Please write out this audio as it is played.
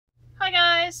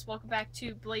guys, welcome back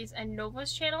to Blaze and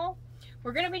Nova's channel.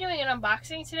 We're going to be doing an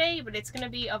unboxing today, but it's going to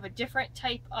be of a different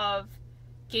type of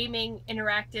gaming,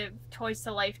 interactive, toys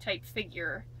to life type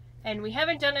figure. And we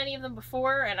haven't done any of them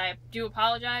before, and I do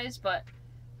apologize, but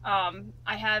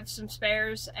I have some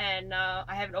spares and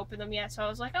I haven't opened them yet, so I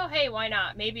was like, oh hey, why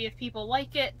not? Maybe if people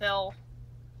like it, they'll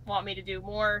want me to do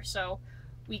more, so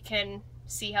we can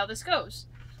see how this goes.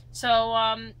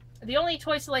 So, the only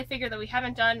Toys to Life figure that we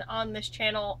haven't done on this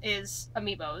channel is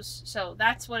Amiibos, so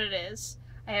that's what it is.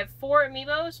 I have 4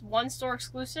 Amiibos, 1 store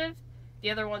exclusive, the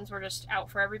other ones were just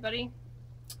out for everybody.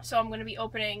 So I'm going to be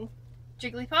opening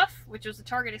Jigglypuff, which was the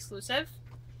Target exclusive,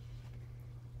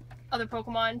 other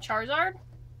Pokemon, Charizard,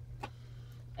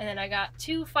 and then I got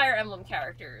 2 Fire Emblem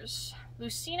characters,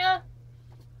 Luciana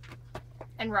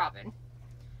and Robin.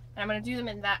 And I'm going to do them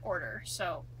in that order,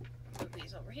 so move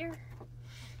these over here.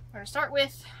 We're going to start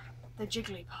with the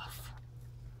Jigglypuff.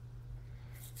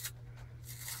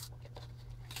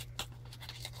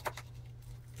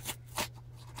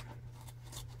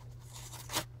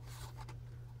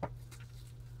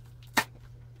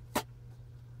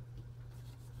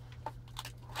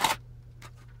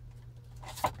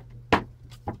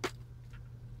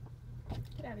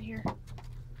 Get out of here.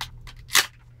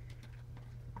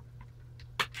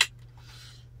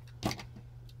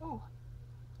 Oh,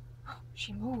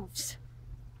 she moves.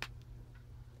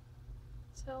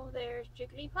 So there's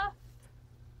Jigglypuff.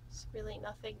 It's really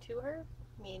nothing to her.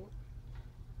 I mean,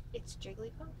 it's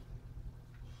Jigglypuff.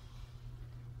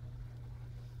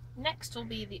 Next will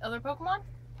be the other Pokemon,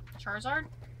 Charizard.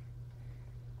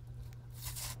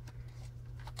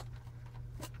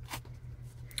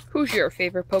 Who's your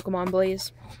favorite Pokemon,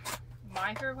 Blaze?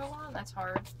 My favorite Pokemon? That's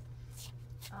hard.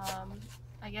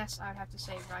 I guess I would have to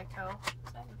say Raikou.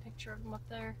 I have a picture of him up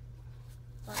there.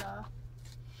 But,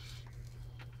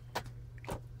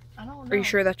 I don't know. Are you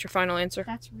sure that's your final answer?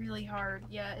 That's really hard.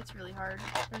 Yeah, it's really hard.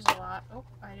 There's a lot. Oh,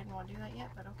 I didn't want to do that yet,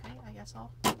 but okay. I guess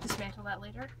I'll dismantle that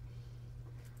later.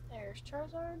 There's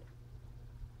Charizard.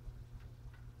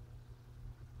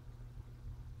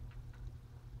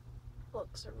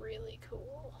 Looks really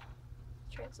cool.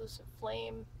 Translucent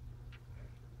flame.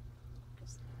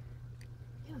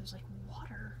 Ew, there's like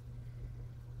water.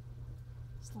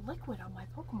 It's the liquid on my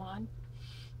Pokemon.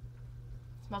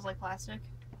 Smells like plastic.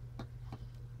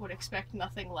 Would expect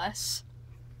nothing less.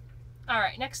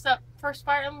 Alright, next up, first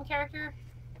Fire Emblem character,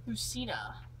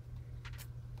 Luciana.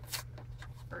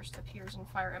 First appears in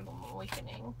Fire Emblem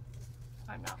Awakening, if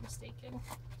I'm not mistaken.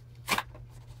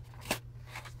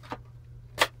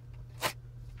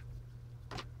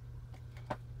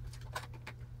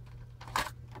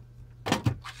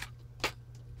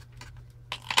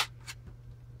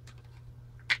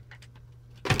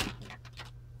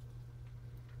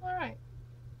 Alright.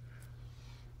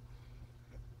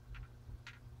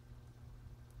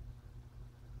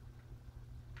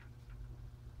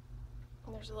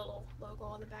 There's a little logo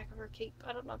on the back of her cape.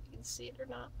 I don't know if you can see it or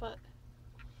not, but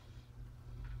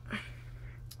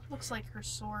looks like her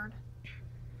sword.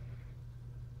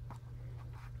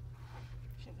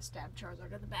 Should have stabbed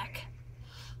Charizard in the back.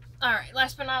 Alright,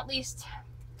 last but not least,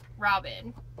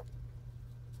 Robin.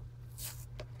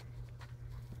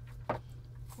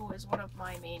 Who is one of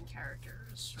my main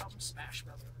characters from Smash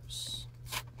Brothers.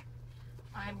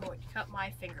 I'm going to cut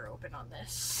my finger open on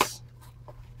this.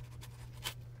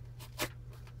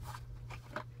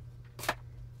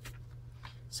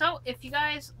 So, if you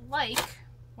guys like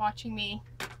watching me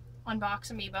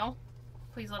unbox Amiibo,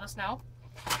 please let us know.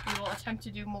 We will attempt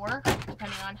to do more,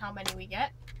 depending on how many we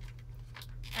get.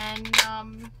 And,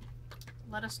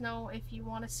 let us know if you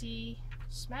want to see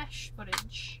Smash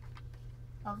footage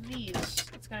of these.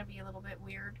 It's going to be a little bit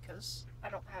weird, because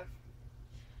I don't have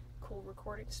cool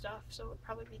recording stuff, so it would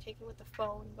probably be taken with the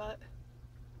phone, but...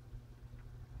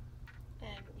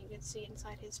 And you can see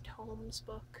inside his tomes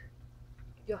book.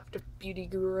 You'll have to beauty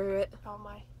guru it. Oh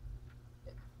my.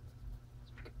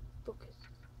 Focus.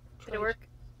 Did it work?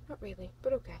 Not really,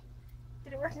 but okay.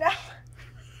 Did it work now?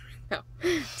 No,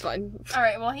 it's fine.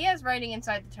 Alright, well he has writing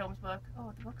inside the tomes book.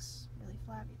 Oh, the book's really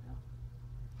flabby though.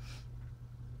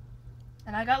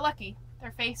 And I got lucky.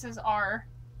 Their faces are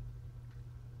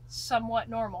somewhat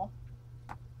normal.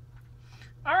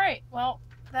 Alright, well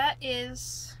that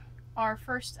is our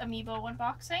first Amiibo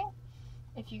unboxing.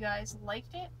 If you guys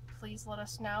liked it, please let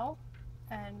us know,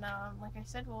 and like I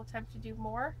said, we'll attempt to do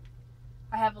more.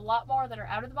 I have a lot more that are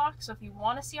out of the box, so if you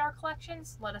want to see our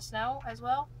collections, let us know as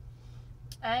well.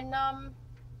 And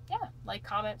yeah, like,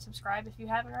 comment, subscribe if you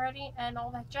haven't already, and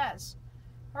all that jazz.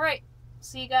 Alright,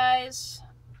 see you guys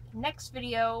next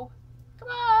video.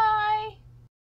 Goodbye!